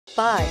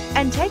by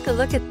and take a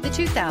look at the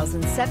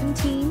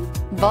 2017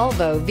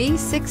 Volvo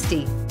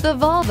V60. The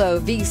Volvo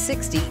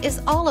V60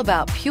 is all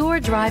about pure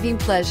driving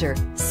pleasure,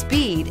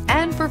 speed,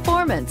 and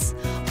performance,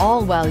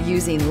 all while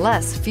using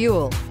less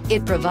fuel.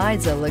 It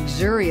provides a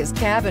luxurious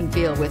cabin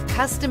feel with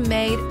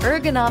custom-made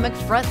ergonomic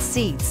front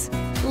seats,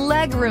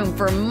 legroom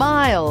for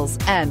miles,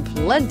 and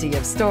plenty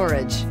of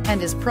storage,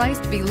 and is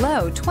priced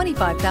below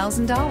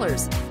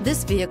 $25,000.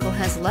 This vehicle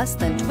has less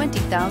than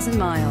 20,000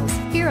 miles.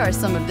 Here are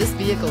some of this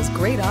vehicle's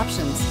great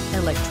options: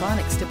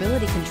 electronic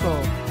stability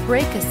control,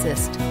 brake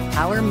assist,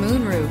 power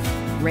moonroof,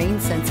 rain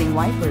sensing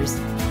wipers,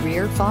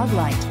 rear fog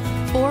light,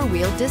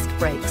 four-wheel disc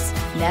brakes,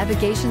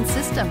 navigation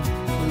system,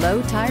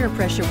 low tire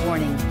pressure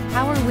warning,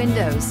 power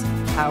windows,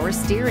 power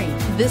steering.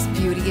 This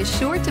beauty is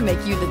sure to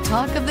make you the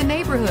talk of the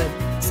neighborhood.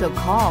 So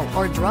call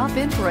or drop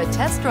in for a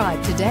test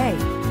drive today.